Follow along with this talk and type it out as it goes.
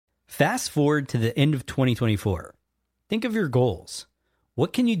Fast forward to the end of 2024. Think of your goals.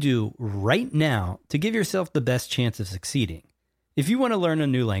 What can you do right now to give yourself the best chance of succeeding? If you want to learn a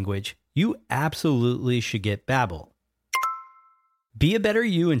new language, you absolutely should get Babbel. Be a better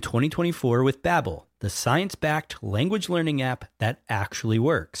you in 2024 with Babbel, the science-backed language learning app that actually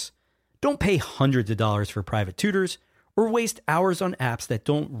works. Don't pay hundreds of dollars for private tutors or waste hours on apps that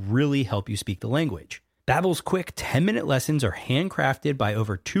don't really help you speak the language. Babbel's quick 10-minute lessons are handcrafted by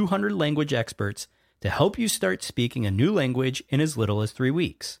over 200 language experts to help you start speaking a new language in as little as 3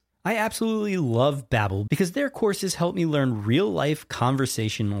 weeks. I absolutely love Babbel because their courses help me learn real-life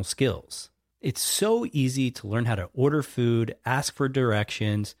conversational skills. It's so easy to learn how to order food, ask for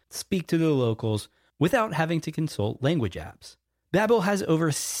directions, speak to the locals without having to consult language apps. Babbel has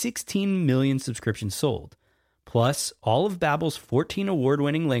over 16 million subscriptions sold. Plus, all of Babbel's 14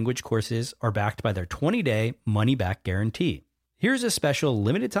 award-winning language courses are backed by their 20-day money-back guarantee. Here's a special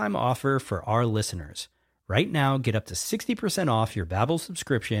limited-time offer for our listeners. Right now, get up to 60% off your Babbel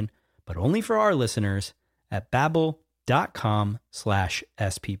subscription, but only for our listeners at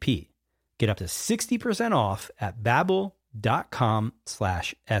babbel.com/SPP. Get up to 60% off at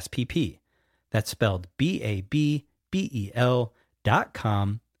babbel.com/SPP. That's spelled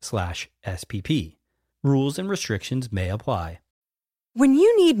BABBEL.com/SPP. Rules and restrictions may apply. When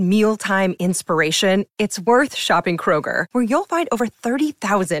you need mealtime inspiration, it's worth shopping Kroger, where you'll find over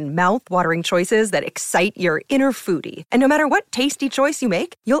 30,000 mouth-watering choices that excite your inner foodie. And no matter what tasty choice you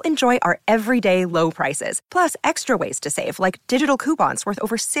make, you'll enjoy our everyday low prices, plus extra ways to save, like digital coupons worth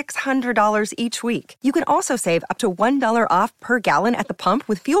over $600 each week. You can also save up to $1 off per gallon at the pump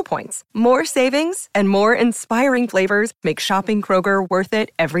with fuel points. More savings and more inspiring flavors make shopping Kroger worth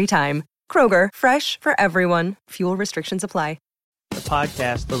it every time. Kroger, fresh for everyone. Fuel restrictions apply. The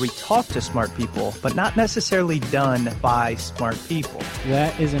podcast where we talk to smart people, but not necessarily done by smart people.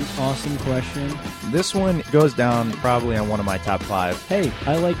 That is an awesome question. This one goes down probably on one of my top 5. Hey,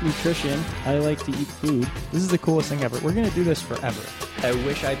 I like nutrition. I like to eat food. This is the coolest thing ever. We're going to do this forever. I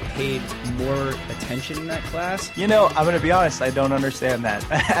wish I paid more attention in that class. You know, I'm going to be honest, I don't understand that.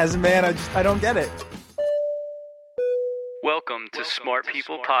 As a man, I don't get it. Welcome to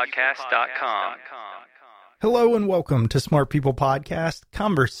smartpeoplepodcast.com. Hello and welcome to Smart People Podcast,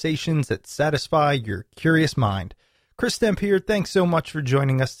 conversations that satisfy your curious mind. Chris Stemp here. Thanks so much for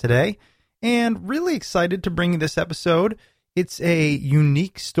joining us today, and really excited to bring you this episode. It's a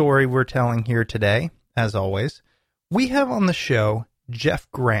unique story we're telling here today, as always. We have on the show Jeff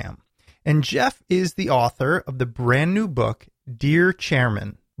Graham, and Jeff is the author of the brand new book, Dear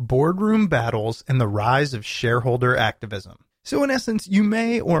Chairman, Boardroom Battles and the Rise of Shareholder Activism. So in essence, you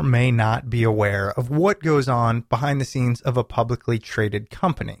may or may not be aware of what goes on behind the scenes of a publicly traded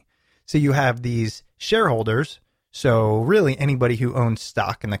company. So you have these shareholders, so really anybody who owns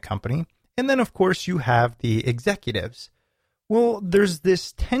stock in the company. And then, of course, you have the executives. Well, there's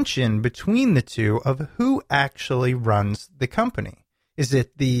this tension between the two of who actually runs the company. Is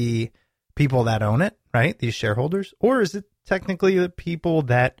it the people that own it, right, these shareholders? Or is it technically the people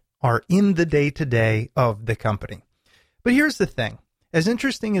that are in the day-to-day of the company? But here's the thing. As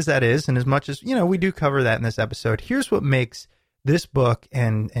interesting as that is, and as much as, we do cover that in this episode, here's what makes this book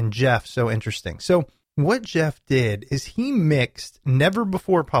and Jeff so interesting. So what Jeff did is he mixed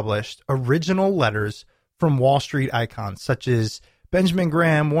never-before-published original letters from Wall Street icons, such as Benjamin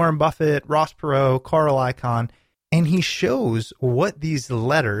Graham, Warren Buffett, Ross Perot, Carl Icahn, and he shows what these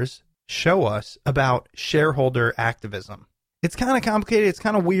letters show us about shareholder activism. It's kind of complicated, it's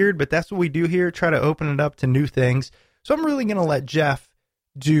kind of weird, but that's what we do here, try to open it up to new things. So I'm really going to let Jeff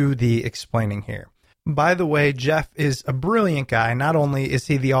do the explaining here. By the way, Jeff is a brilliant guy. Not only is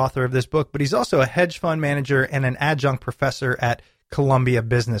he the author of this book, but he's also a hedge fund manager and an adjunct professor at Columbia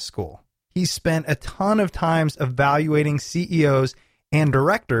Business School. He's spent a ton of times evaluating CEOs and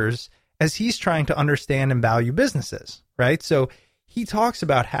directors as he's trying to understand and value businesses, right? So he talks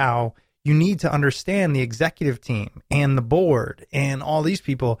about how you need to understand the executive team and the board and all these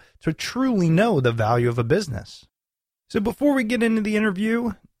people to truly know the value of a business. So before we get into the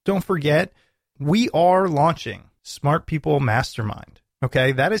interview, don't forget, we are launching Smart People Mastermind.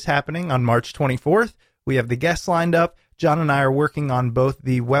 Okay, that is happening on March 24th. We have the guests lined up. John and I are working on both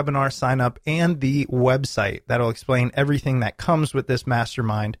the webinar sign up and the website. That'll explain everything that comes with this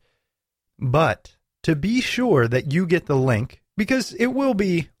mastermind. But to be sure that you get the link, because it will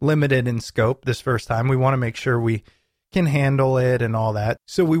be limited in scope this first time, we want to make sure we can handle it and all that.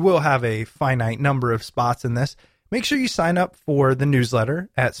 So we will have a finite number of spots in this. Make sure you sign up for the newsletter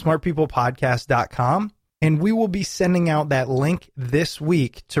at smartpeoplepodcast.com, and we will be sending out that link this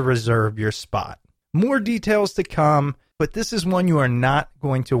week to reserve your spot. More details to come, but this is one you are not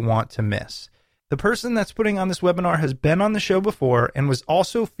going to want to miss. The person that's putting on this webinar has been on the show before and was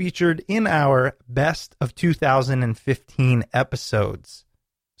also featured in our Best of 2015 episodes.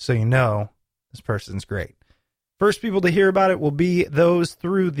 So you know this person's great. First people to hear about it will be those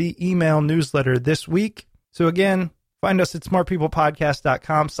through the email newsletter this week. So again, find us at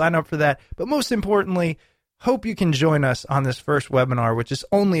smartpeoplepodcast.com, sign up for that. But most importantly, hope you can join us on this first webinar, which is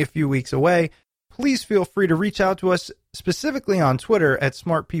only a few weeks away. Please feel free to reach out to us specifically on Twitter at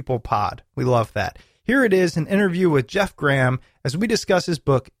smartpeoplepod. We love that. Here it is, an interview with Jeff Graham as we discuss his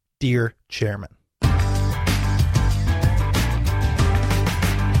book, Dear Chairman.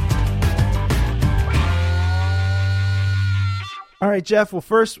 All right, Jeff. Well,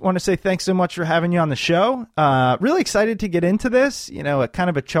 first, want to say thanks so much for having you on the show. Really excited to get into this, a kind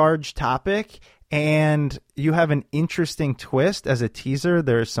of a charged topic. And you have an interesting twist as a teaser.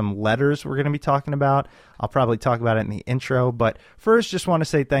 There's some letters we're going to be talking about. I'll probably talk about it in the intro. But first, just want to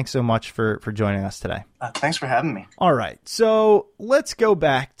say thanks so much for joining us today. Thanks for having me. All right. So let's go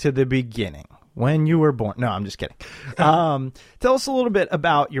back to the beginning. When you were born. No, I'm just kidding. Tell us a little bit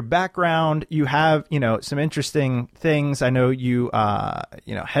about your background. You have, some interesting things. I know you,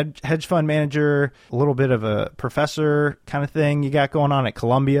 hedge fund manager, a little bit of a professor kind of thing you got going on at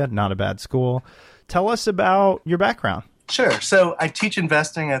Columbia. Not a bad school. Tell us about your background. Sure. So I teach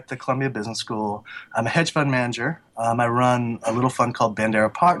investing at the Columbia Business School. I'm a hedge fund manager. I run a little fund called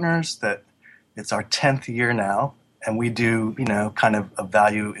Bandera Partners that it's our 10th year now. And we do, kind of a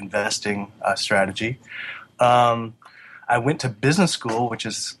value investing strategy. I went to business school, which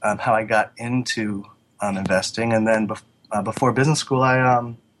is how I got into investing. And then before business school,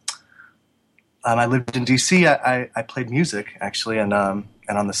 I lived in D.C. I played music, actually, and on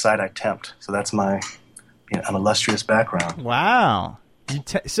the side I temped. So that's my an illustrious background. Wow.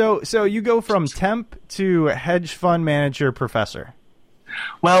 So you go from temp to hedge fund manager professor.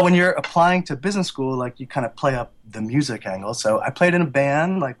 Well, when you're applying to business school, you kind of play up the music angle. So I played in a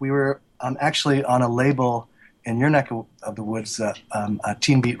band. We were actually on a label in your neck of the woods,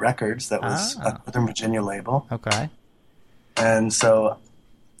 Teen Beat Records. That was a Northern Virginia label. Okay. And so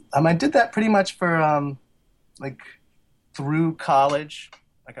I did that pretty much for through college.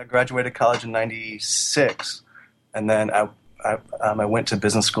 I graduated college in '96, and then I went to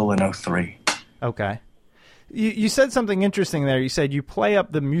business school in '03. Okay. You said something interesting there. You said you play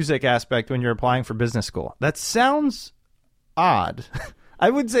up the music aspect when you're applying for business school. That sounds odd. I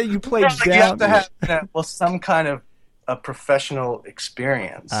would say you play down. You have to have some kind of a professional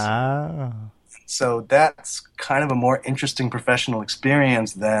experience. Ah. So that's kind of a more interesting professional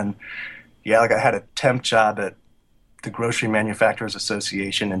experience than, I had a temp job at the Grocery Manufacturers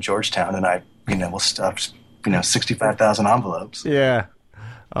Association in Georgetown, and I, stuffed, 65,000 envelopes. Yeah.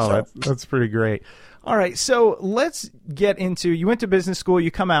 Oh, that's pretty great. All right, so let's get into, you went to business school,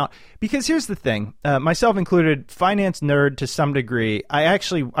 you come out, because here's the thing, myself included, finance nerd to some degree. I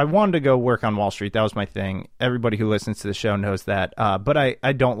wanted to go work on Wall Street. That was my thing. Everybody who listens to the show knows that, but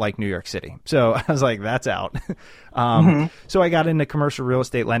I don't like New York City. So I was like, that's out. So I got into commercial real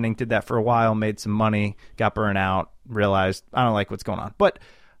estate lending, did that for a while, made some money, got burned out, realized I don't like what's going on. But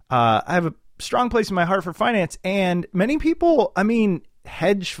I have a strong place in my heart for finance, and many people,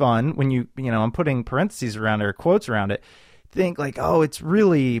 hedge fund, when I'm putting parentheses around it or quotes around it, think it's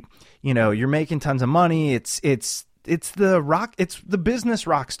really, you're making tons of money. It's the business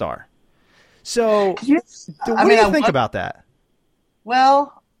rock star. So yes. What do you think about that?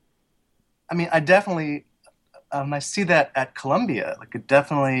 Well, I definitely, I see that at Columbia.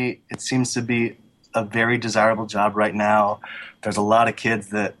 It seems to be a very desirable job right now. There's a lot of kids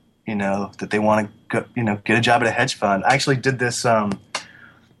that, that they want to go, get a job at a hedge fund. I actually did this,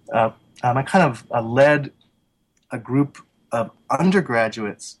 I kind of led a group of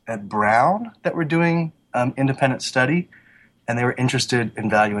undergraduates at Brown that were doing independent study, and they were interested in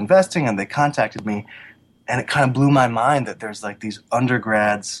value investing, and they contacted me, and it kind of blew my mind that there's these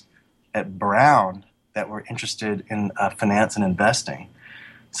undergrads at Brown that were interested in finance and investing.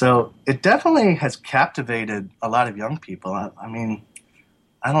 So it definitely has captivated a lot of young people. I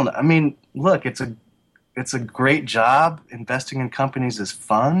don't know. Look, it's a great job. Investing in companies is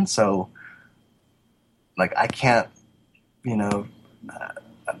fun. So, I can't, I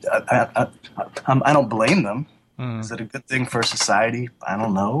don't blame them. Is it a good thing for society? I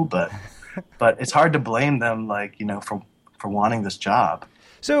don't know, but it's hard to blame them, for wanting this job.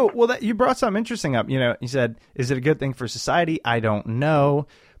 So, you brought something interesting up. You said, is it a good thing for society? I don't know,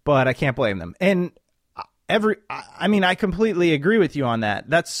 but I can't blame them. And I completely agree with you on that.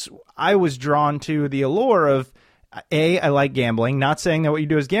 I was drawn to the allure of, I like gambling, not saying that what you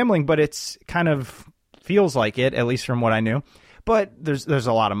do is gambling, but it's kind of feels like it, at least from what I knew. But there's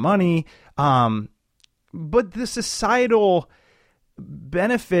a lot of money. But the societal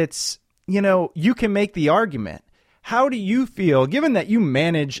benefits, you can make the argument. How do you feel, given that you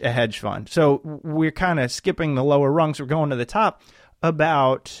manage a hedge fund? So we're kind of skipping the lower rungs. We're going to the top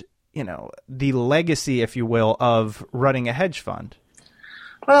about, the legacy, if you will, of running a hedge fund.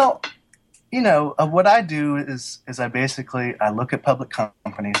 Well, what I do is I look at public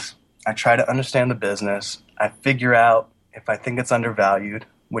companies. I try to understand the business. I figure out if I think it's undervalued,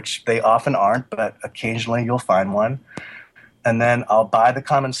 which they often aren't, but occasionally you'll find one. And then I'll buy the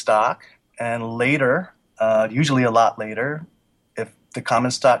common stock, and later, usually a lot later, if the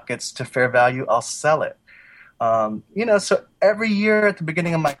common stock gets to fair value, I'll sell it. So every year at the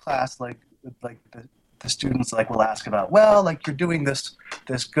beginning of my class, the students will ask about, you're doing this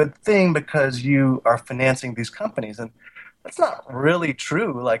good thing because you are financing these companies, and that's not really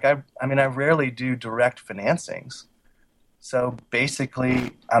true. I rarely do direct financings. So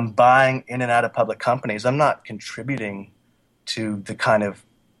basically, I'm buying in and out of public companies. I'm not contributing to the kind of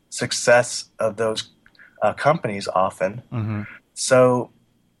success of those companies often. Mm-hmm. So,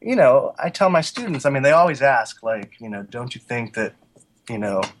 I tell my students, they always ask, don't you think that,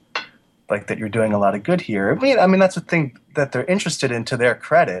 that you're doing a lot of good here? That's the thing that they're interested in, to their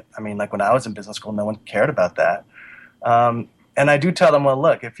credit. When I was in business school, no one cared about that. And I do tell them, well,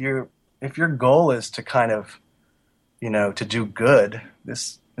 look, if your goal is to kind of, to do good,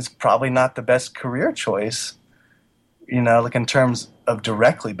 this is probably not the best career choice, in terms of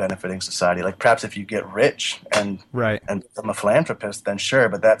directly benefiting society. Perhaps if you get rich and become a philanthropist, then sure,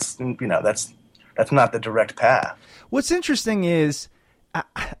 but that's not the direct path. What's interesting is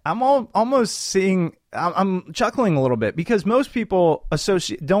I'm chuckling a little bit, because most people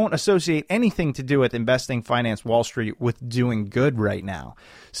don't associate anything to do with investing, finance, Wall Street with doing good right now.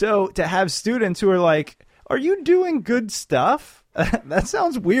 So to have students who are like, are you doing good stuff? That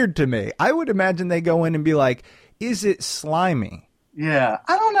sounds weird to me. I would imagine they go in and be like, is it slimy? Yeah,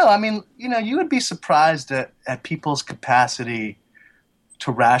 I don't know. You would be surprised at people's capacity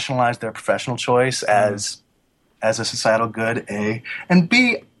to rationalize their professional choice as a societal good, A, and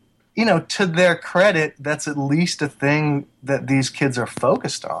B, to their credit, that's at least a thing that these kids are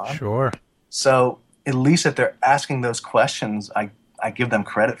focused on. Sure. So at least if they're asking those questions, I give them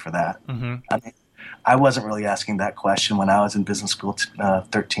credit for that. Mm-hmm. I wasn't really asking that question when I was in business school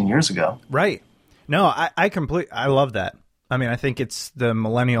 13 years ago. Right. No, I love that. I think it's the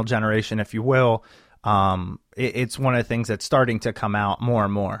millennial generation, if you will. It's one of the things that's starting to come out more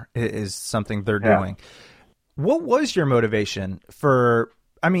and more, is something they're doing. What was your motivation for,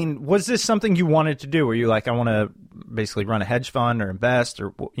 was this something you wanted to do? Were you like, I want to basically run a hedge fund or invest,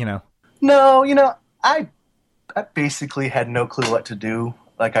 or, No, I basically had no clue what to do.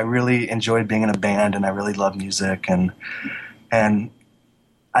 I really enjoyed being in a band, and I really loved music, and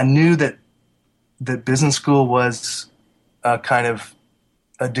I knew that business school was kind of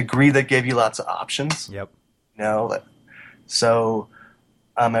a degree that gave you lots of options. Yep. So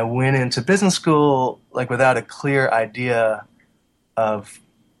I went into business school without a clear idea of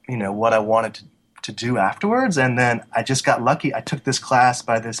what I wanted to do afterwards, and then I just got lucky. I took this class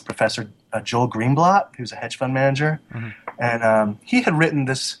by this professor, Joel Greenblatt, who's a hedge fund manager, mm-hmm. and he had written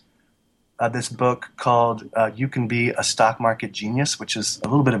this book called "You Can Be a Stock Market Genius," which is a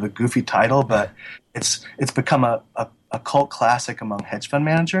little bit of a goofy title, but it's become a cult classic among hedge fund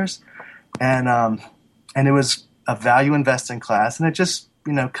managers, and it was a value investing class, and it just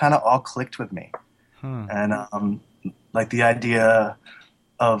kind of all clicked with me, and the idea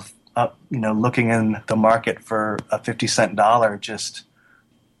of looking in the market for a 50-cent dollar,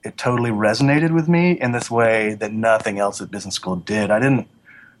 it totally resonated with me in this way that nothing else at business school did. I didn't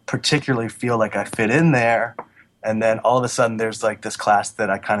particularly feel like I fit in there, and then all of a sudden there's this class that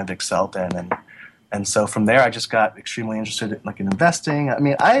I kind of excelled in, and so from there I just got extremely interested in investing.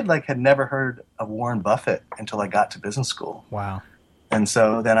 I had never heard of Warren Buffett until I got to business school. Wow. And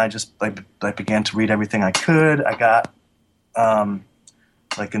so then I just began to read everything I could. I got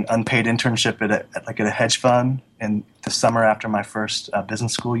an unpaid internship at a hedge fund in the summer after my first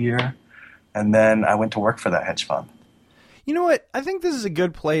business school year, and then I went to work for that hedge fund. You know what? I think this is a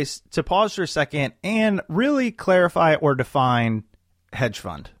good place to pause for a second and really clarify or define hedge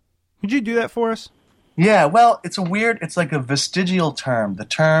fund. Could you do that for us? Yeah, well, it's like a vestigial term. The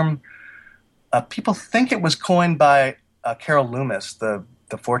term, people think it was coined by Carol Loomis, the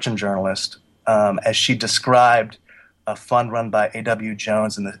Fortune journalist, as she described a fund run by A.W.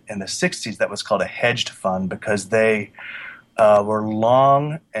 Jones in the 60s that was called a hedged fund, because they were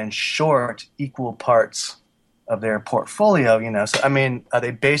long and short equal parts of their portfolio. So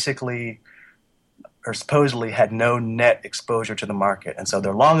they basically or supposedly had no net exposure to the market. And so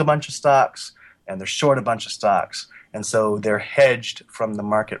they're long a bunch of stocks and they're short a bunch of stocks. And so they're hedged from the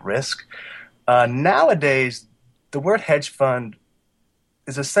market risk. Nowadays, the word hedge fund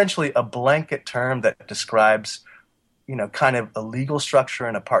is essentially a blanket term that describes, kind of a legal structure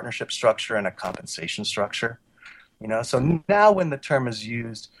and a partnership structure and a compensation structure. So now when the term is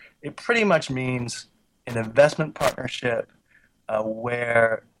used, it pretty much means an investment partnership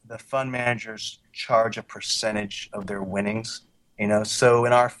where the fund managers charge a percentage of their winnings. So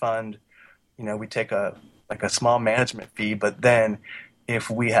in our fund, we take a small management fee, but then if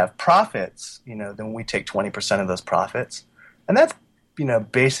we have profits, then we take 20% of those profits. And that's,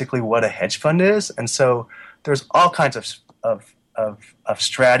 basically what a hedge fund is. And so there's all kinds of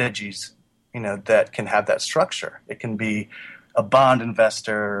strategies, that can have that structure. It can be a bond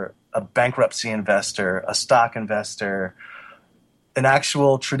investor, a bankruptcy investor, a stock investor, an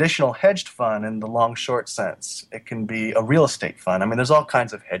actual traditional hedged fund in the long short sense. It can be a real estate fund. I mean, there's all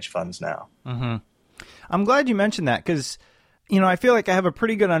kinds of hedge funds now. Mm-hmm. I'm glad you mentioned that because, I feel like I have a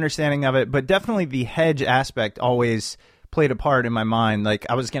pretty good understanding of it, but definitely the hedge aspect always played a part in my mind. Like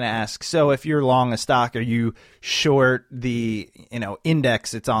I was going to ask, so if you're long a stock, are you short the,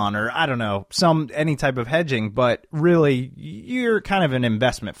 index it's on, or I don't know, any type of hedging, but really you're kind of an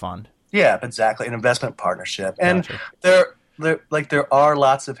investment fund. Yeah, exactly. An investment partnership. And there are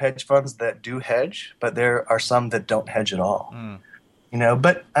lots of hedge funds that do hedge, but there are some that don't hedge at all.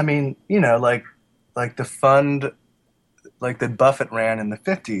 But I mean, like the fund, like that Buffett ran in the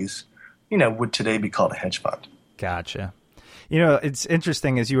 50s, would today be called a hedge fund. Gotcha. It's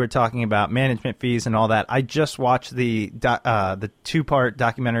interesting as you were talking about management fees and all that. I just watched the 2-part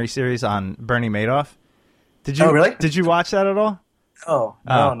documentary series on Bernie Madoff. Did you? Oh, really? Did you watch that at all? Oh,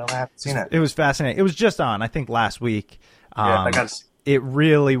 no, I haven't seen it. It was fascinating. It was just on, I think, last week. Yeah, I got to see. It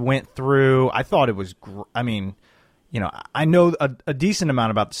really went through. I thought it was. I mean, I know a decent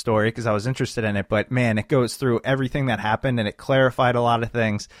amount about the story because I was interested in it. But man, it goes through everything that happened and it clarified a lot of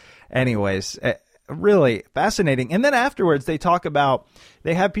things. Anyways. Really fascinating. And then afterwards, they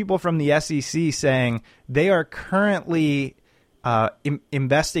have people from the SEC saying they are currently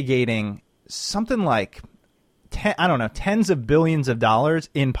investigating something like, tens of billions of dollars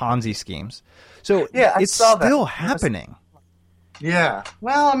in Ponzi schemes. So yeah, it's still happening. Yeah.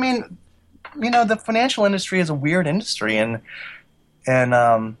 Well, I mean, the financial industry is a weird industry, and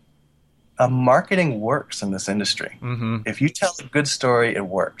marketing works in this industry. Mm-hmm. If you tell a good story, it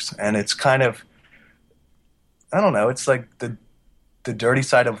works. And it's kind of, I don't know, it's like the dirty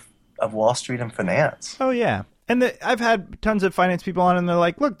side of Wall Street and finance. Oh, yeah. And I've had tons of finance people on, and they're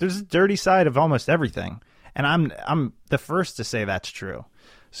like, look, there's a dirty side of almost everything. And I'm the first to say that's true.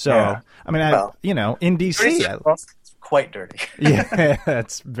 So, yeah. I mean, in D.C. It's quite dirty. Yeah,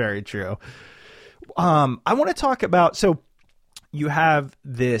 that's very true. I want to talk about, so you have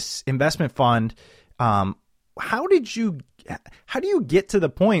this investment fund. How do you get to the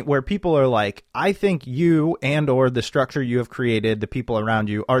point where people are like, I think you and or the structure you have created, the people around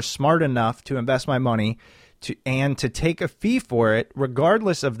you are smart enough to invest my money to take a fee for it,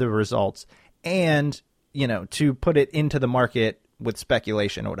 regardless of the results, and, to put it into the market with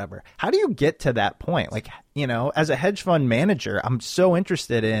speculation or whatever. How do you get to that point? Like, as a hedge fund manager, I'm so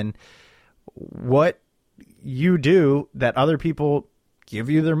interested in what you do that other people give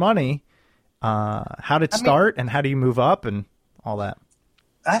you their money. How did it start, and how do you move up and all that?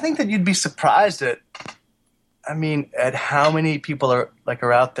 I think that you'd be surprised at how many people are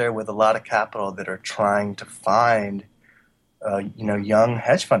out there with a lot of capital that are trying to find, young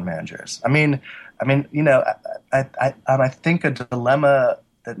hedge fund managers. I think a dilemma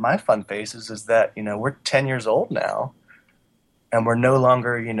that my fund faces is that, we're 10 years old now, and we're no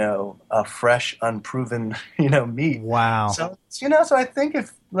longer, a fresh, unproven, meat. Wow. So, so I think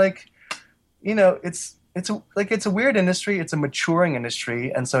if it's a weird industry. It's a maturing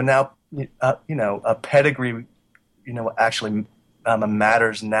industry. And so now, a pedigree, actually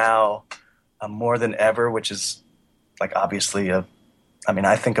matters now more than ever, which is obviously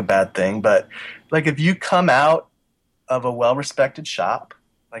I think a bad thing, but if you come out of a well-respected shop,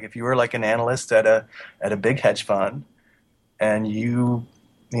 if you were an analyst at a big hedge fund, and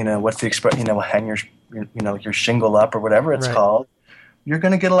what's the expression, hang your shingle up or whatever it's called, you're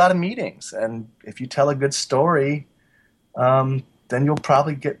going to get a lot of meetings. And if you tell a good story, then you'll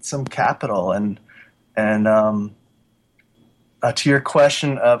probably get some capital. And to your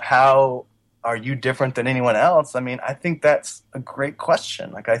question of how are you different than anyone else? I think that's a great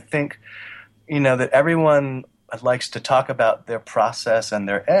question. I think, that everyone likes to talk about their process and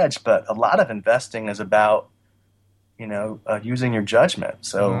their edge, but a lot of investing is about, using your judgment.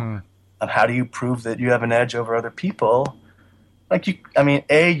 So, how do you prove that you have an edge over other people? Like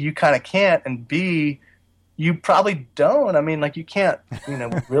A, you kind of can't, and B, you probably don't. I mean, like you can't,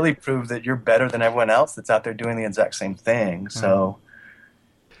 really prove that you're better than everyone else that's out there doing the exact same thing. So,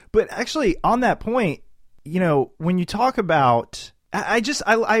 but actually, on that point, when you talk about,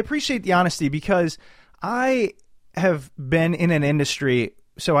 I appreciate the honesty, because I have been in an industry,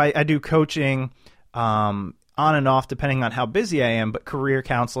 so I do coaching, on and off depending on how busy I am, but career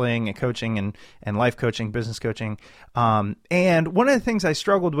counseling and coaching and life coaching, business coaching. And one of the things I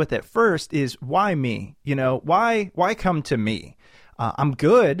struggled with at first is, why me? Why come to me? I'm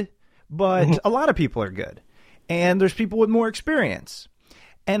good, but a lot of people are good. And there's people with more experience.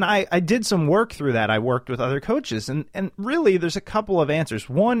 And I did some work through that. I worked with other coaches, and really there's a couple of answers.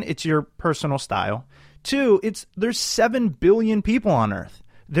 One, it's your personal style. Two, there's 7 billion people on earth.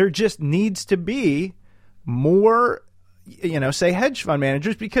 There just needs to be more, say hedge fund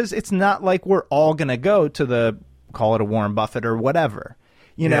managers, because it's not like we're all going to go to call it a Warren Buffett or whatever,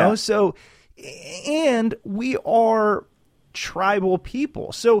 know? So, and we are tribal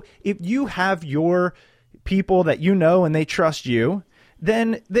people. So if you have your people that and they trust you,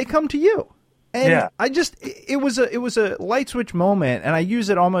 then they come to you. And it was a light switch moment. And I use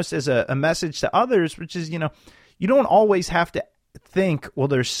it almost as a message to others, which is, you don't always have to think, well,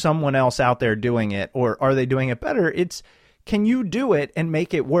 there's someone else out there doing it, or are they doing it better? It's, can you do it and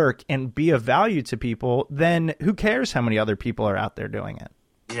make it work and be of value to people? Then who cares how many other people are out there doing it?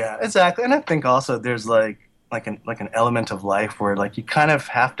 Yeah, exactly. And I think also there's like an element of life where like you kind of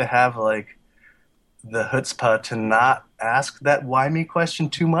have to have like the chutzpah to not ask that why me question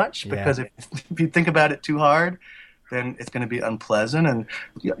too much, because if you think about it too hard, then it's going to be unpleasant. And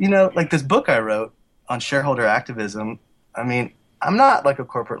like this book I wrote on shareholder activism, I mean, I'm not like a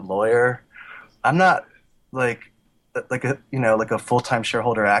corporate lawyer. I'm not like a full-time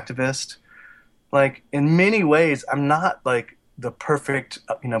shareholder activist. Like in many ways, I'm not like the perfect,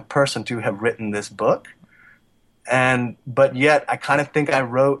 person to have written this book. But yet I kind of think I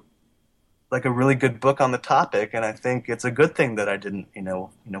wrote like a really good book on the topic. And I think it's a good thing that I didn't,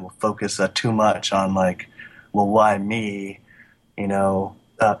 focus too much on like, well, why me?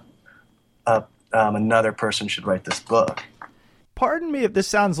 Another person should write this book. Pardon me if this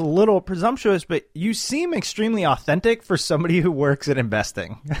sounds a little presumptuous, but you seem extremely authentic for somebody who works in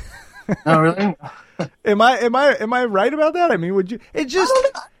investing. Oh, really? Am I right about that? I mean, would you? It just.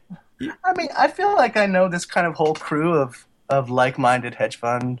 I feel like I know this kind of whole crew of like-minded hedge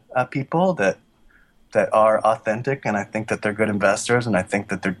fund people that are authentic, and I think that they're good investors, and I think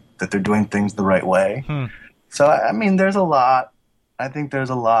that they're doing things the right way. So I mean, there's a lot. I think there's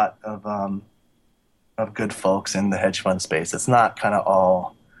a lot of good folks in the hedge fund space. It's not kind of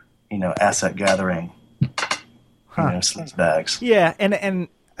all, asset gathering, sleaze bags. Yeah, and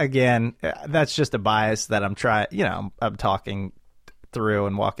again, that's just a bias that I'm I'm talking through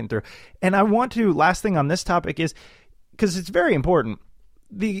and walking through. And I want to, last thing on this topic is, because it's very important,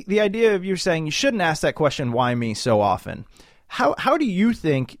 the idea of you saying you shouldn't ask that question, why me, so often. How do you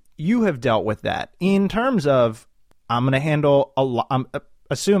think you have dealt with that in terms of, I'm going to handle I'm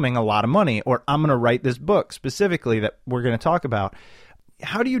assuming a lot of money, or I'm going to write this book specifically that we're going to talk about.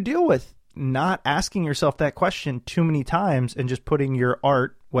 How do you deal with not asking yourself that question too many times and just putting your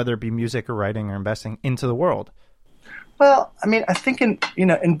art, whether it be music or writing or investing, into the world? Well, I mean, I think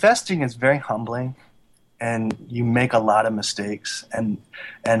investing is very humbling, and you make a lot of mistakes, and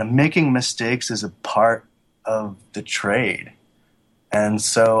making mistakes is a part of the trade. And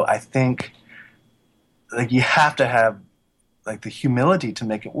so I think like you have to have like the humility to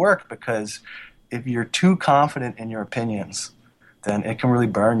make it work, because if you're too confident in your opinions, then it can really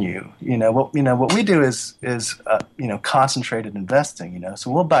burn you. What we do is concentrated investing.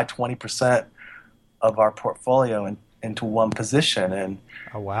 So we'll buy 20% of our portfolio into one position, and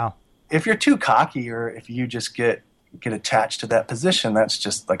oh wow, if you're too cocky or if you just get attached to that position, that's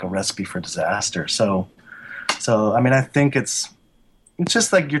just like a recipe for disaster. So I mean, I think it's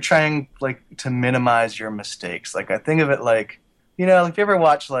just like you're trying like to minimize your mistakes. Like I think of it like, if you ever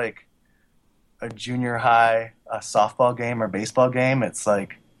watch like a junior high softball game or baseball game, it's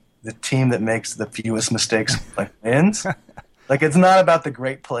like the team that makes the fewest mistakes like wins. Like it's not about the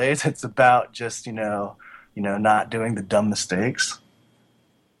great plays. It's about just, not doing the dumb mistakes.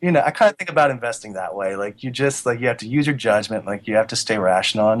 I kind of think about investing that way. Like you just like, you have to use your judgment. Like you have to stay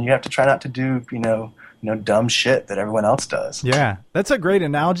rational, and you have to try not to do, dumb shit that everyone else does. Yeah, that's a great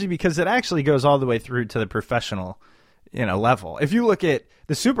analogy, because it actually goes all the way through to the professional, level. If you look at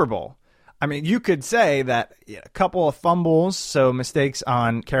the Super Bowl, I mean, you could say that a couple of fumbles, so mistakes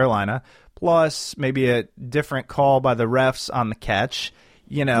on Carolina, plus maybe a different call by the refs on the catch,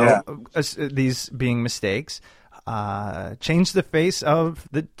 these being mistakes, changed the face of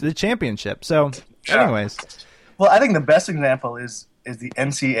the championship. So, anyways. Well, I think the best example is the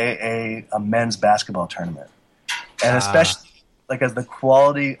NCAA men's basketball tournament. And especially like as the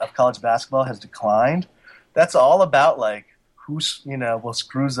quality of college basketball has declined, that's all about like who's,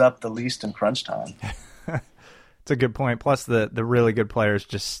 screws up the least in crunch time. It's a good point. Plus the really good players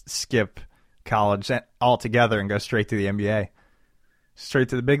just skip college altogether and go straight to the NBA, straight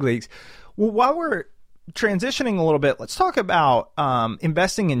to the big leagues. Well, while we're transitioning a little bit, let's talk about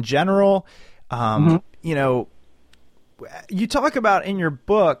investing in general. You talk about in your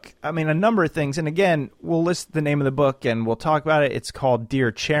book, a number of things. And again, we'll list the name of the book and we'll talk about it. It's called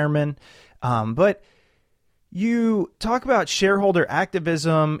Dear Chairman. But you talk about shareholder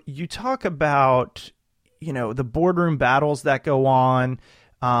activism. You talk about, the boardroom battles that go on.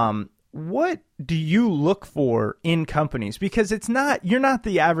 What do you look for in companies? Because you're not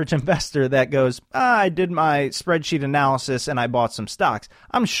the average investor that goes, I did my spreadsheet analysis and I bought some stocks.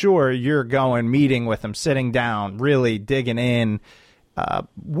 I'm sure you're meeting with them, sitting down, really digging in.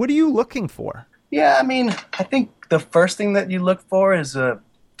 What are you looking for? Yeah, I think the first thing that you look for is a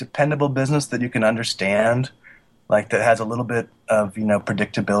dependable business that you can understand, like that has a little bit of,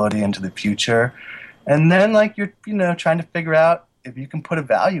 predictability into the future. And then you're, trying to figure out if you can put a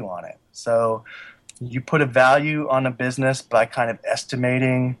value on it. So you put a value on a business by kind of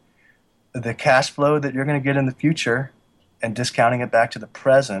estimating the cash flow that you're going to get in the future and discounting it back to the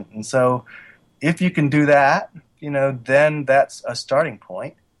present. And so if you can do that, then that's a starting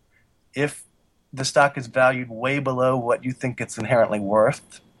point. If the stock is valued way below what you think it's inherently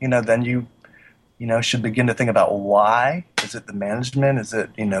worth, then you should begin to think about why. Is it the management? Is it,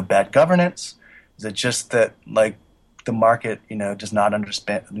 bad governance? Is it just that the market, does not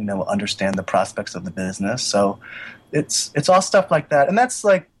understand the prospects of the business? So it's all stuff like that. And that's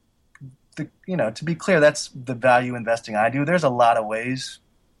to be clear, that's the value investing I do. There's a lot of ways,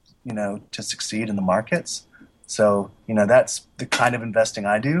 to succeed in the markets. So, that's the kind of investing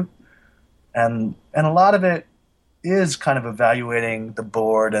I do. And a lot of it is kind of evaluating the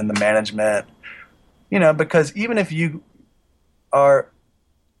board and the management, because even if you are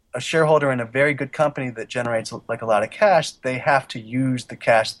a shareholder in a very good company that generates a lot of cash, they have to use the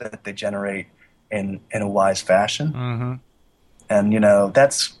cash that they generate in a wise fashion. Mm-hmm. And,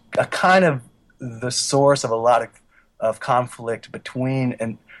 that's a kind of the source of a lot of conflict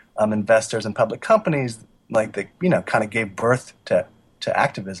between investors and public companies, that, kind of gave birth to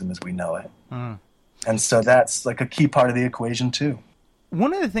activism as we know it. Mm. And so that's a key part of the equation too.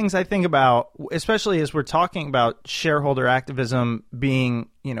 One of the things I think about, especially as we're talking about shareholder activism being,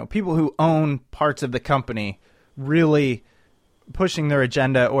 people who own parts of the company really pushing their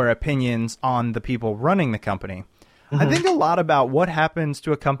agenda or opinions on the people running the company. Mm-hmm. I think a lot about what happens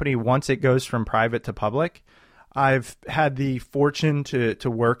to a company once it goes from private to public. I've had the fortune to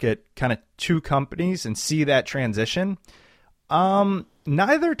work at kind of two companies and see that transition.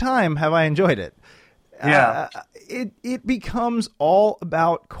 Neither time have I enjoyed it. Yeah. It becomes all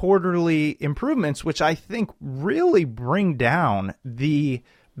about quarterly improvements, which I think really bring down the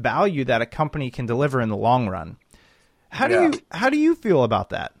value that a company can deliver in the long run. How do you feel about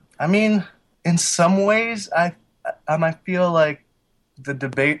that? In some ways, I feel like the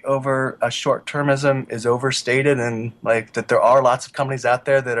debate over a short-termism is overstated, and that there are lots of companies out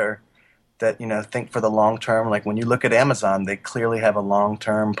there that think for the long term. Like when you look at Amazon, they clearly have a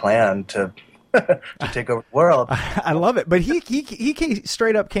long-term plan to take over the world. I love it. But he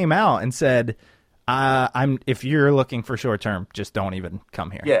straight up came out and said, if you're looking for short term, just don't even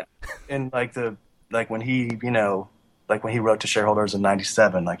come here. Yeah. And when he wrote to shareholders in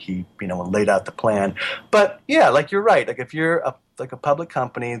 97, he laid out the plan. But yeah, you're right. If you're a public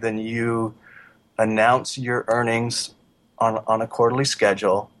company, then you announce your earnings on a quarterly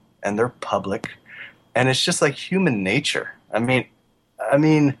schedule and they're public. And it's just human nature.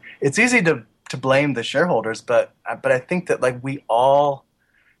 It's easy to blame the shareholders, but I think that we all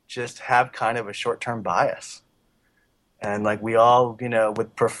just have kind of a short-term bias, and we all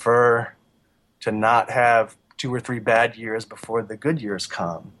would prefer to not have 2 or 3 bad years before the good years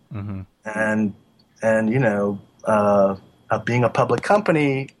come. Mm-hmm. And being a public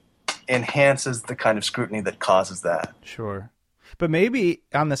company enhances the kind of scrutiny that causes that. Sure, but maybe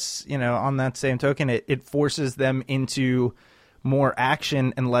on this, on that same token, it forces them into more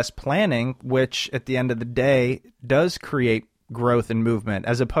action and less planning, which at the end of the day does create growth and movement,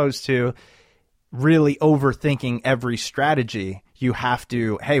 as opposed to really overthinking every strategy. You have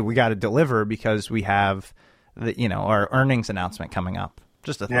to, we got to deliver because we have our earnings announcement coming up.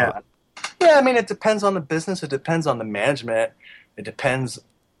 Just a thought. Yeah. It depends on the business. It depends on the management. It depends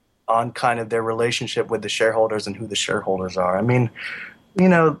on kind of their relationship with the shareholders and who the shareholders are. I mean,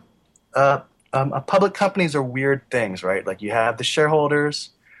 public companies are weird things, right? Like you have the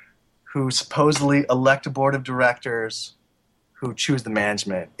shareholders who supposedly elect a board of directors who choose the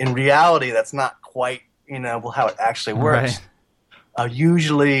management. In reality, that's not quite, how it actually works. Right.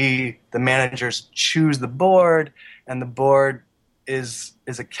 Usually the managers choose the board, and the board is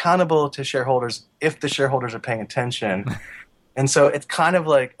accountable to shareholders if the shareholders are paying attention. And so it's kind of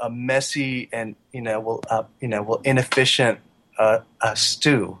like a messy and, inefficient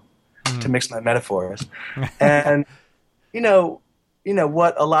stew, to mix my metaphors. And,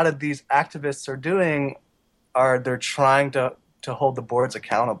 what a lot of these activists are doing they're trying to hold the boards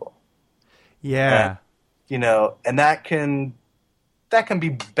accountable. Yeah. And that can be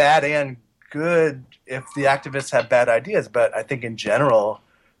bad and good if the activists have bad ideas. But I think in general,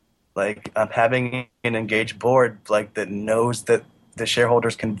 like having an engaged board like that knows that the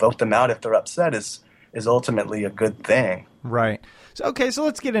shareholders can vote them out if they're upset is ultimately a good thing. Right. So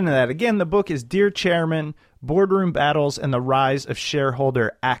let's get into that. Again, the book is Dear Chairman, Boardroom Battles and the Rise of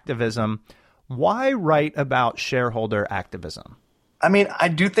Shareholder Activism. Why write about shareholder activism? I mean, I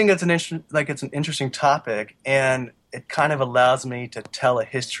do think it's an interesting topic, and it kind of allows me to tell a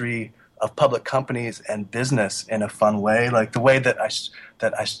history of public companies and business in a fun way. Like the way that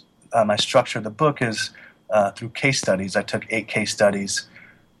I structured the book is through case studies. I took 8 case studies.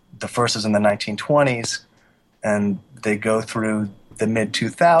 The first is in the 1920s, and they go through the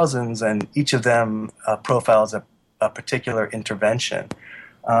mid-2000s, and each of them profiles a particular intervention.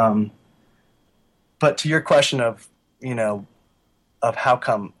 But to your question of how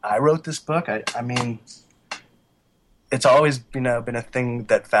come I wrote this book, I mean, it's always been a thing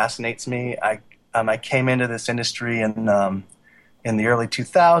that fascinates me. I came into this industry in the early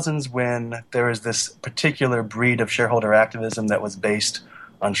 2000s when there was this particular breed of shareholder activism that was based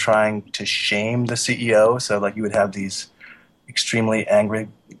on trying to shame the CEO. So like you would have these extremely angry,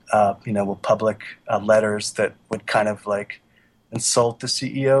 public letters that would kind of like insult the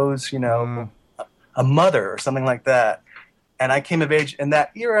CEOs, a mother or something like that. And I came of age in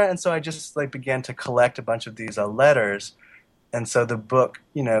that era, and so I just like began to collect a bunch of these letters. And so the book,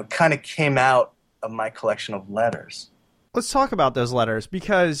 kind of came out of my collection of letters. Let's talk about those letters,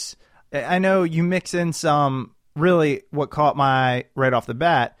 because I know you mix in some really what caught my eye right off the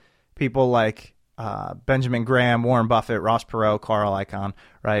bat, people like Benjamin Graham, Warren Buffett, Ross Perot, Carl Icahn,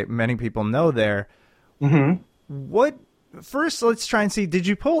 right? Many people know there. Mm-hmm. First, let's try and see, did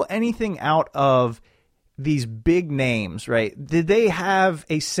you pull anything out of these big names, right? Did they have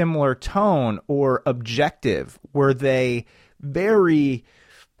a similar tone or objective? Were they very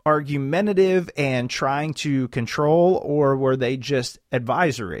argumentative and trying to control, or were they just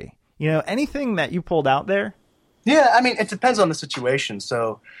advisory? Anything that you pulled out there? Yeah, I mean, it depends on the situation.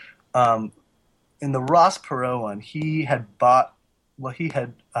 So in the Ross Perot one, he had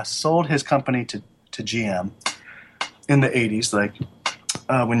sold his company to GM in the 80s,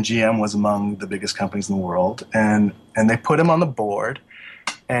 when GM was among the biggest companies in the world, and they put him on the board,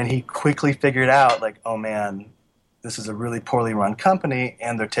 and he quickly figured out, like, oh man, this is a really poorly run company,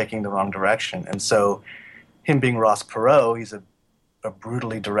 and they're taking the wrong direction. And so him being Ross Perot, he's a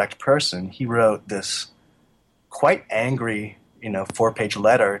brutally direct person. He wrote this quite angry, 4-page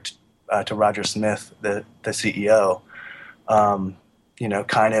letter to Roger Smith, the CEO,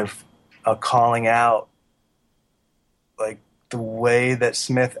 kind of calling out, like, the way that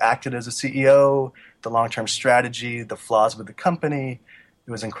Smith acted as a CEO, the long-term strategy, the flaws with the company.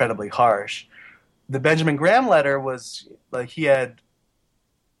 It was incredibly harsh. The Benjamin Graham letter was like he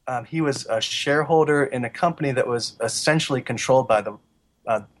was a shareholder in a company that was essentially controlled by the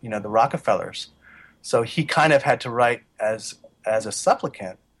Rockefellers. So he kind of had to write as a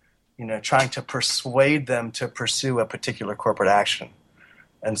supplicant, trying to persuade them to pursue a particular corporate action.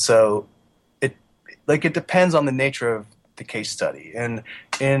 And so it depends on the nature of the case study. And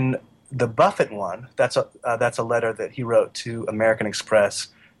in the Buffett one, that's a letter that he wrote to American Express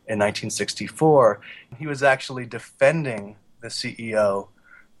in 1964. He was actually defending the CEO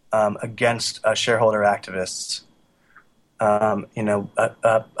against shareholder activists,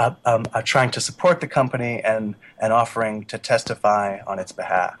 trying to support the company and offering to testify on its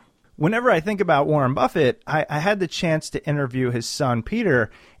behalf. Whenever I think about Warren Buffett, I had the chance to interview his son,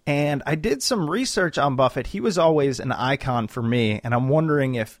 Peter, and I did some research on Buffett. He was always an icon for me, and I'm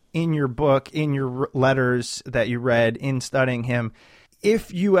wondering if in your book, in your letters that you read, in studying him,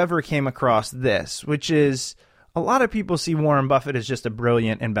 if you ever came across this, which is a lot of people see Warren Buffett as just a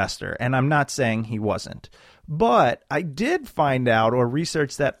brilliant investor, and I'm not saying he wasn't. But I did find out or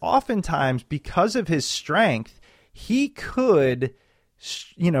research that oftentimes because of his strength, he could,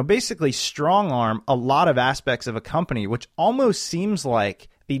 basically strong arm a lot of aspects of a company, which almost seems like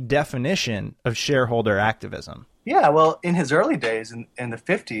the definition of shareholder activism. Yeah, well, in his early days in the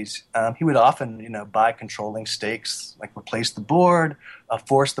 50s, he would often, buy controlling stakes, like replace the board,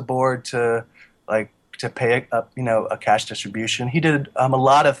 force the board to pay a cash distribution. He did a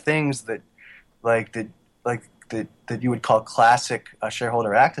lot of things that you would call classic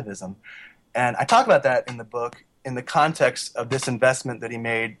shareholder activism. And I talk about that in the book in the context of this investment that he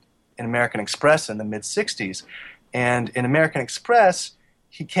made in American Express in the mid-'60s. And in American Express,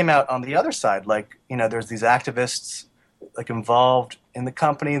 he came out on the other side. There's these activists involved in the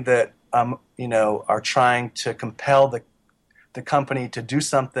company that are trying to compel the company to do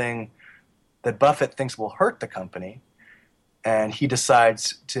something that Buffett thinks will hurt the company, and he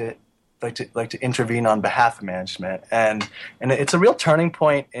decides to intervene on behalf of management. And it's a real turning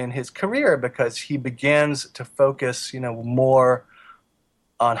point in his career because he begins to focus more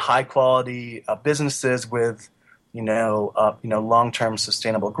on high quality businesses with long-term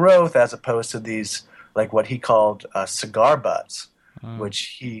sustainable growth, as opposed to these what he called cigar butts,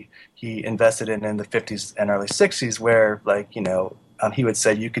 which he invested in the 50s and early 60s, where he would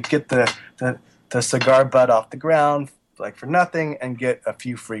say you could get the cigar butt off the ground for nothing and get a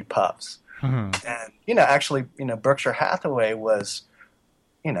few free puffs. Mm-hmm. And actually Berkshire Hathaway was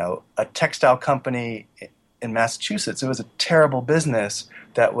a textile company in Massachusetts. It was a terrible business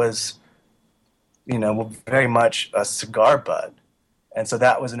that was very much a cigar butt. And so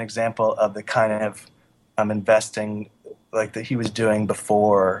that was an example of the kind of investing that he was doing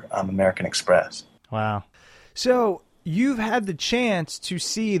before American Express. Wow. So you've had the chance to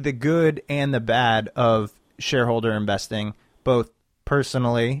see the good and the bad of shareholder investing, both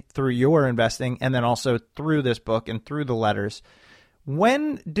personally through your investing and then also through this book and through the letters.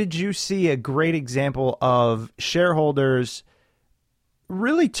 When did you see a great example of shareholders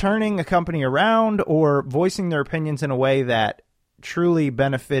really turning a company around or voicing their opinions in a way that truly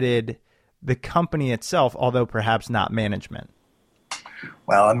benefited the company itself, although perhaps not management?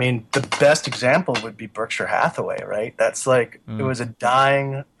 Well, I mean, the best example would be Berkshire Hathaway, right? That's it was a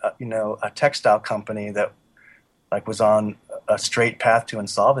dying, a textile company that was on a straight path to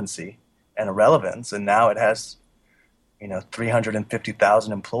insolvency and irrelevance, and now it has,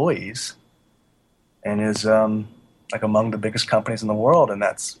 350,000 employees, and is among the biggest companies in the world, and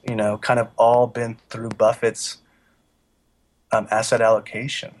that's kind of all been through Buffett's asset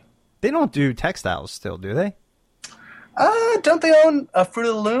allocation. They don't do textiles still, do they? Don't they own Fruit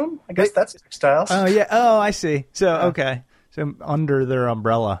of the Loom? I guess that's textiles. Oh, yeah. Oh, I see. So, okay. So under their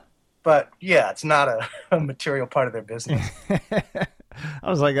umbrella. But, yeah, it's not a material part of their business. I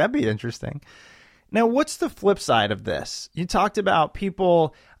was like, that'd be interesting. Now, what's the flip side of this? You talked about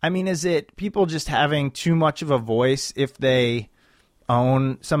people. I mean, is it people just having too much of a voice if they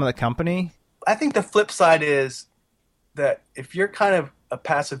own some of the company? I think the flip side is that if you're kind of a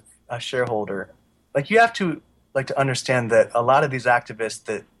passive shareholder, you have to to understand that a lot of these activists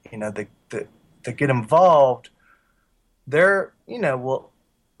that that get involved, they're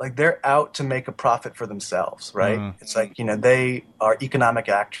they're out to make a profit for themselves, right? It's they are economic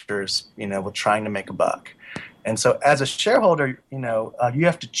actors, trying to make a buck. And so as a shareholder, you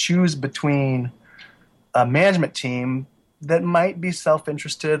have to choose between a management team that might be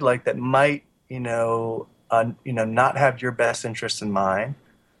self-interested, that might, not have your best interests in mind,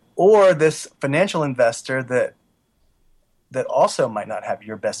 or this financial investor that also might not have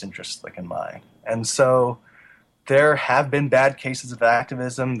your best interests in mind. And so there have been bad cases of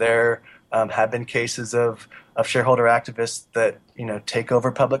activism. There have been cases of shareholder activists that take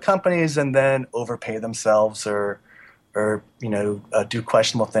over public companies and then overpay themselves or do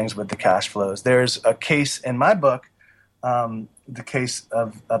questionable things with the cash flows. There's a case in my book, the case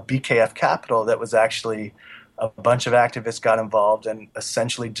of BKF Capital, that was actually a bunch of activists got involved and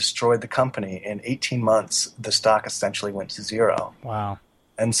essentially destroyed the company. In 18 months, the stock essentially went to zero. Wow.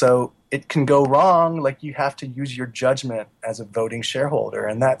 And so it can go wrong. You have to use your judgment as a voting shareholder.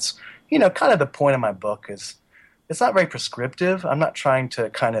 And that's, kind of the point of my book is it's not very prescriptive. I'm not trying to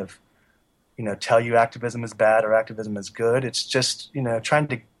kind of, tell you activism is bad or activism is good. It's just, trying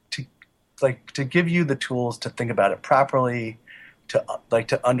to give you the tools to think about it properly,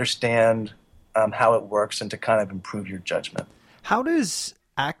 to understand how it works and to kind of improve your judgment. How does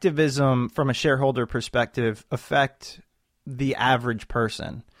activism from a shareholder perspective affect the average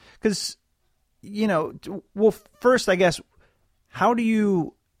person? Because, first, I guess, how do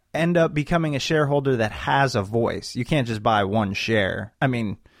you end up becoming a shareholder that has a voice? You can't just buy one share. I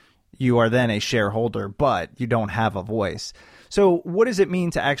mean, you are then a shareholder, but you don't have a voice. So what does it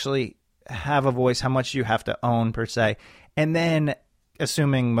mean to actually have a voice? How much do you have to own per se? And then,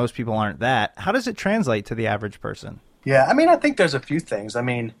 assuming most people aren't that, how does it translate to the average person? Yeah, I mean, I think there's a few things. I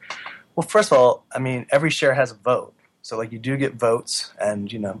mean, well, first of all, I mean, every share has a vote. So, like, you do get votes,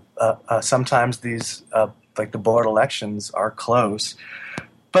 and, sometimes these, like, the board elections are close.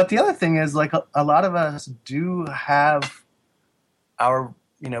 But the other thing is, like, a lot of us do have our,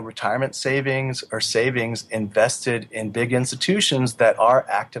 retirement savings or savings invested in big institutions that are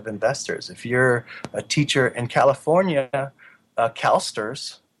active investors. If you're a teacher in California,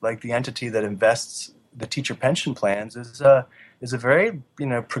 CalSTRS, like the entity that invests the teacher pension plans, is a very,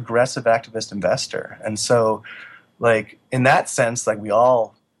 progressive activist investor. And so, like, in that sense, like, we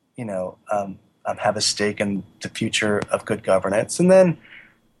all, have a stake in the future of good governance. And then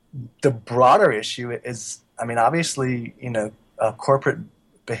the broader issue is, I mean, obviously, corporate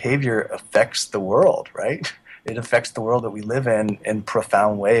behavior affects the world, right? It affects the world that we live in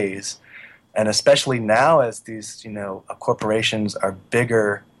profound ways. And especially now as these, corporations are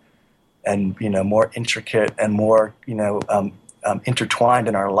bigger and, more intricate and more, intertwined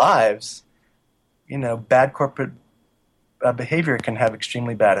in our lives, bad corporate behavior can have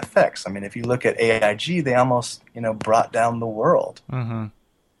extremely bad effects. I mean, if you look at AIG, they almost, brought down the world. Mm-hmm.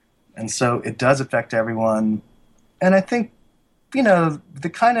 And so it does affect everyone. And I think,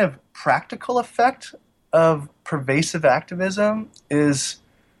 the kind of practical effect of pervasive activism is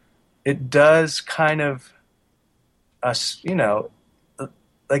it does kind of,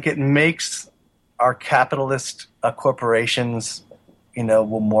 like, it makes our capitalist corporations,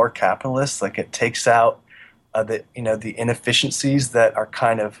 more capitalist. Like, it takes out the inefficiencies that are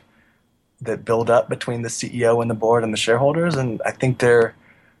kind of, that build up between the CEO and the board and the shareholders. And I think there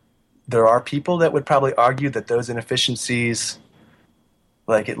are people that would probably argue that those inefficiencies,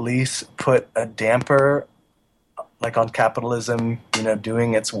 like, at least put a damper, like, on capitalism,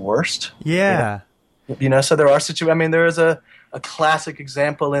 doing its worst. Yeah. So there are situations. I mean, there is a classic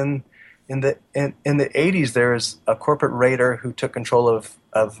example in the 80s. There is a corporate raider who took control of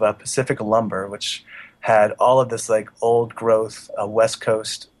Pacific Lumber, which had all of this, like, old growth West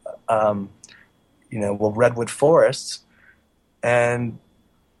Coast, redwood forests, and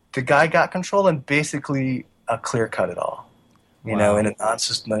the guy got control and basically clear cut it all, in a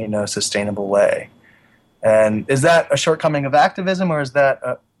non-sustainable way. And is that a shortcoming of activism, or is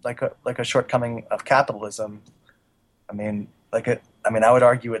that like a shortcoming of capitalism? I mean, I would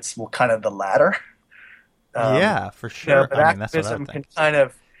argue it's kind of the latter. Yeah, for sure. But activism can kind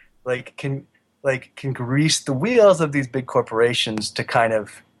of can grease the wheels of these big corporations to kind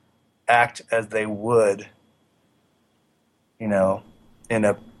of act as they would, in a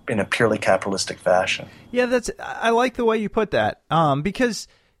purely capitalistic fashion. Yeah, I like the way you put that. Because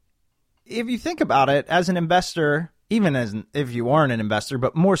if you think about it, as an investor, even if you aren't an investor,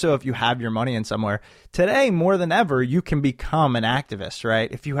 but more so if you have your money in somewhere, today more than ever, you can become an activist,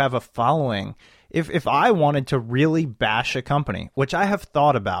 right? If you have a following. If I wanted to really bash a company, which I have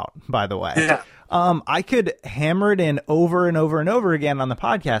thought about, by the way, yeah. I could hammer it in over and over and over again on the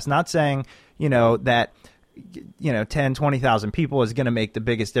podcast, not saying, that 10, 20,000 people is going to make the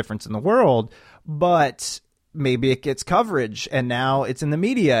biggest difference in the world, but maybe it gets coverage, and now it's in the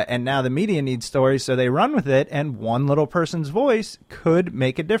media, and now the media needs stories, so they run with it, and one little person's voice could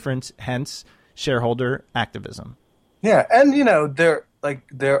make a difference, hence shareholder activism. Yeah, and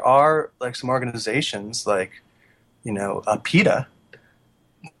there are, like, some organizations like, PETA,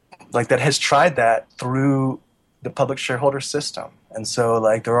 like, that has tried that through the public shareholder system. And so,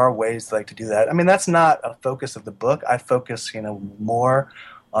 like, there are ways, like, to do that. I mean, that's not a focus of the book. I focus, more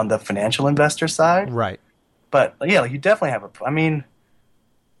on the financial investor side. Right. But yeah, you definitely have I mean,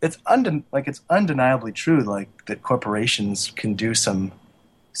 it's undeniably true, like, that corporations can do some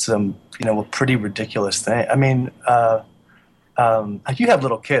pretty ridiculous thing. I mean, you have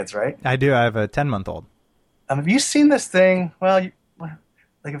little kids, right? I do. I have a 10-month-old. Have you seen this thing? Well,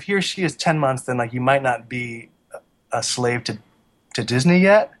 like, if he or she is 10 months, then, like, you might not be a slave to Disney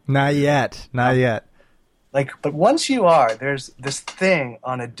yet. Not yet. Like, but once you are, there's this thing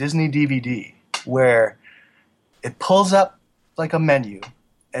on a Disney DVD where it pulls up, like, a menu,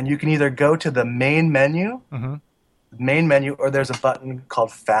 and you can either go to the main menu, or there's a button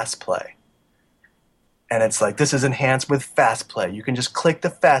called Fast Play. And it's like, this is enhanced with Fast Play. You can just click the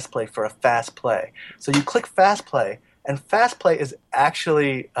Fast Play for a Fast Play. So you click Fast Play, and Fast Play is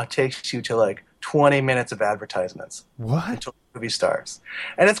actually takes you to, like, 20 minutes of advertisements. What? Until the movie starts.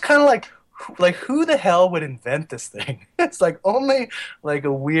 And it's kind of like, who the hell would invent this thing? It's like only, like,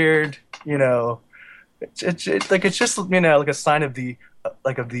 a weird, it's just, like, a sign of the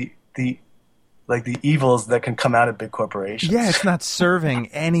like the evils that can come out of big corporations. Yeah, it's not serving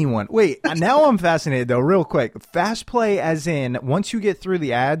anyone. Wait, now I'm fascinated though, real quick. Fast play as in, once you get through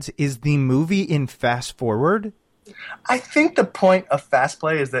the ads, is the movie in fast forward? I think the point of fast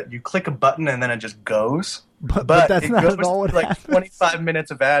play is that you click a button and then it just goes. But that's not at all what like happens. 25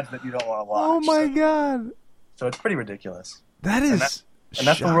 minutes of ads that you don't want to watch. Oh my God. So it's pretty ridiculous. That is and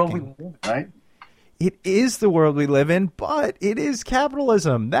that's the world we shocking. live in, right? It is the world we live in, but it is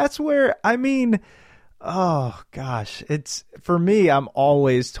capitalism. That's where, I mean, oh gosh, it's, for me, I'm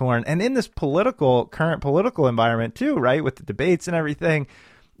always torn. And in this current political environment too, right? With the debates and everything,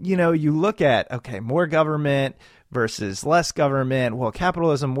 you know, you look at, okay, more government versus less government. Well,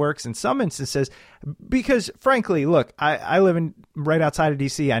 capitalism works in some instances because, frankly, look, I live right outside of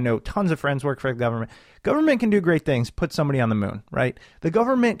DC. I know tons of friends work for the government. Government can do great things, put somebody on the moon, right? The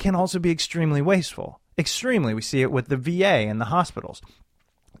government can also be extremely wasteful. Extremely. We see it with the VA and the hospitals.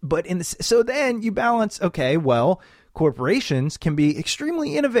 But so then you balance, okay, well, corporations can be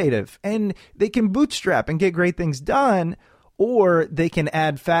extremely innovative and they can bootstrap and get great things done, or they can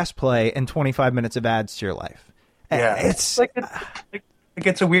add fast play and 25 minutes of ads to your life. Yeah, it's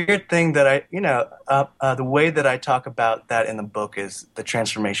a weird thing that the way that I talk about that in the book is the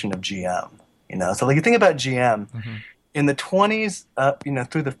transformation of GM. You know, so like you think about GM in the 20s,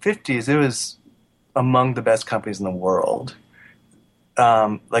 through the 50s, it was among the best companies in the world.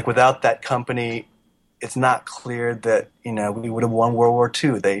 Like without that company, it's not clear that we would have won World War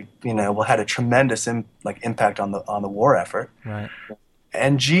II. They had a tremendous impact on the war effort. Right.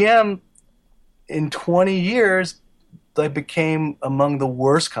 And GM in 20 years, they became among the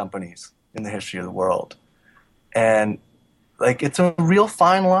worst companies in the history of the world. And like it's a real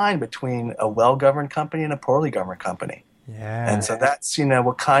fine line between a well-governed company and a poorly governed company. Yeah. And so that's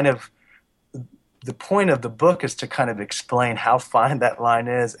what kind of the point of the book is to kind of explain how fine that line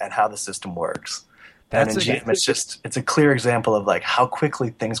is and how the system works. And in GM, it's a clear example of like how quickly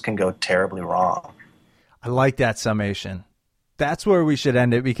things can go terribly wrong. I like that summation. That's where we should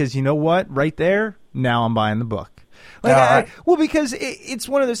end it, because you know what? Right there, now I'm buying the book. Because it's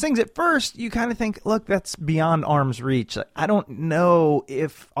one of those things. At first, you kind of think, look, that's beyond arm's reach. I don't know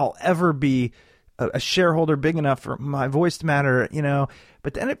if I'll ever be a shareholder big enough for my voice to matter,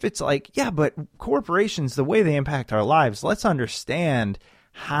 But then if it's like, yeah, but corporations, the way they impact our lives, let's understand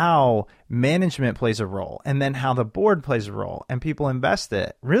how management plays a role and then how the board plays a role and people invest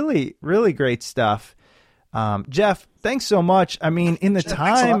it. Really, really great stuff. Jeff, thanks so much. I mean, in the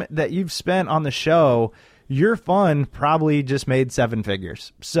time that you've spent on the show, your fund probably just made 7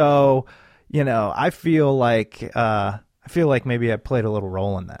 figures. So, I feel like maybe I played a little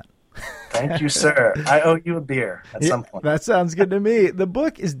role in that. Thank you, sir. I owe you a beer at some point. That sounds good to me. The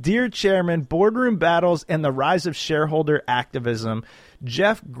book is Dear Chairman, Boardroom Battles and the Rise of Shareholder Activism.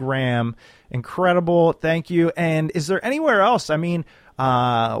 Jeff Graham, incredible. Thank you. And is there anywhere else? I mean,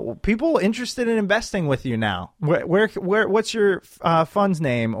 people interested in investing with you now. Where what's your fund's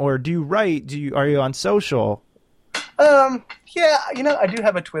name? Or do you write? Are you on social? Yeah, I do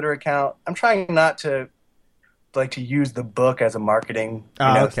have a Twitter account. I'm trying not to use the book as a marketing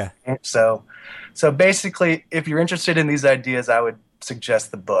okay. thing. So basically, if you're interested in these ideas, I would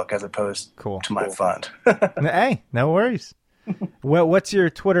suggest the book as opposed to my fund. Hey, no worries. What's your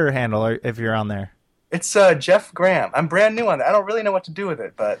Twitter handle if you're on there? It's Jeff Graham. I'm brand new on that. I don't really know what to do with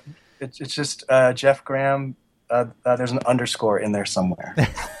it, but it's just Jeff Graham. There's an underscore in there somewhere.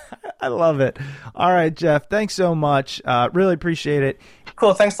 I love it. All right, Jeff. Thanks so much. Really appreciate it.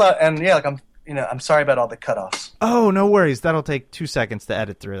 Cool. Thanks a lot. And yeah, I'm sorry about all the cutoffs. Oh, no worries. That'll take 2 seconds to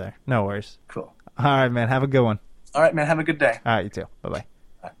edit through there. No worries. Cool. All right, man. Have a good one. All right, man. Have a good day. All right, you too. Bye-bye.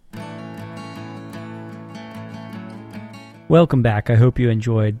 Welcome back. I hope you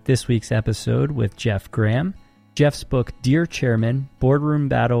enjoyed this week's episode with Jeff Graham. Jeff's book, Dear Chairman, Boardroom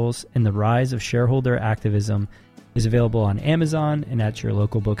Battles and the Rise of Shareholder Activism, is available on Amazon and at your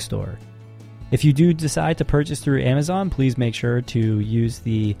local bookstore. If you do decide to purchase through Amazon, please make sure to use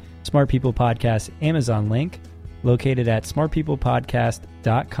the Smart People Podcast Amazon link located at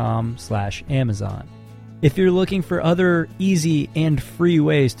smartpeoplepodcast.com/Amazon. If you're looking for other easy and free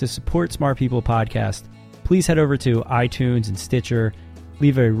ways to support Smart People Podcast, please head over to iTunes and Stitcher.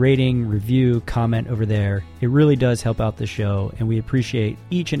 Leave a rating, review, comment over there. It really does help out the show, and we appreciate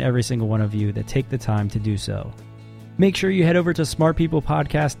each and every single one of you that take the time to do so. Make sure you head over to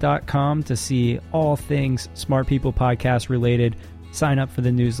smartpeoplepodcast.com to see all things Smart People Podcast related. Sign up for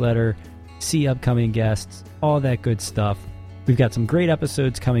the newsletter, see upcoming guests, all that good stuff. We've got some great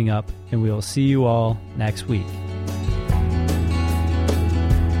episodes coming up, and we will see you all next week.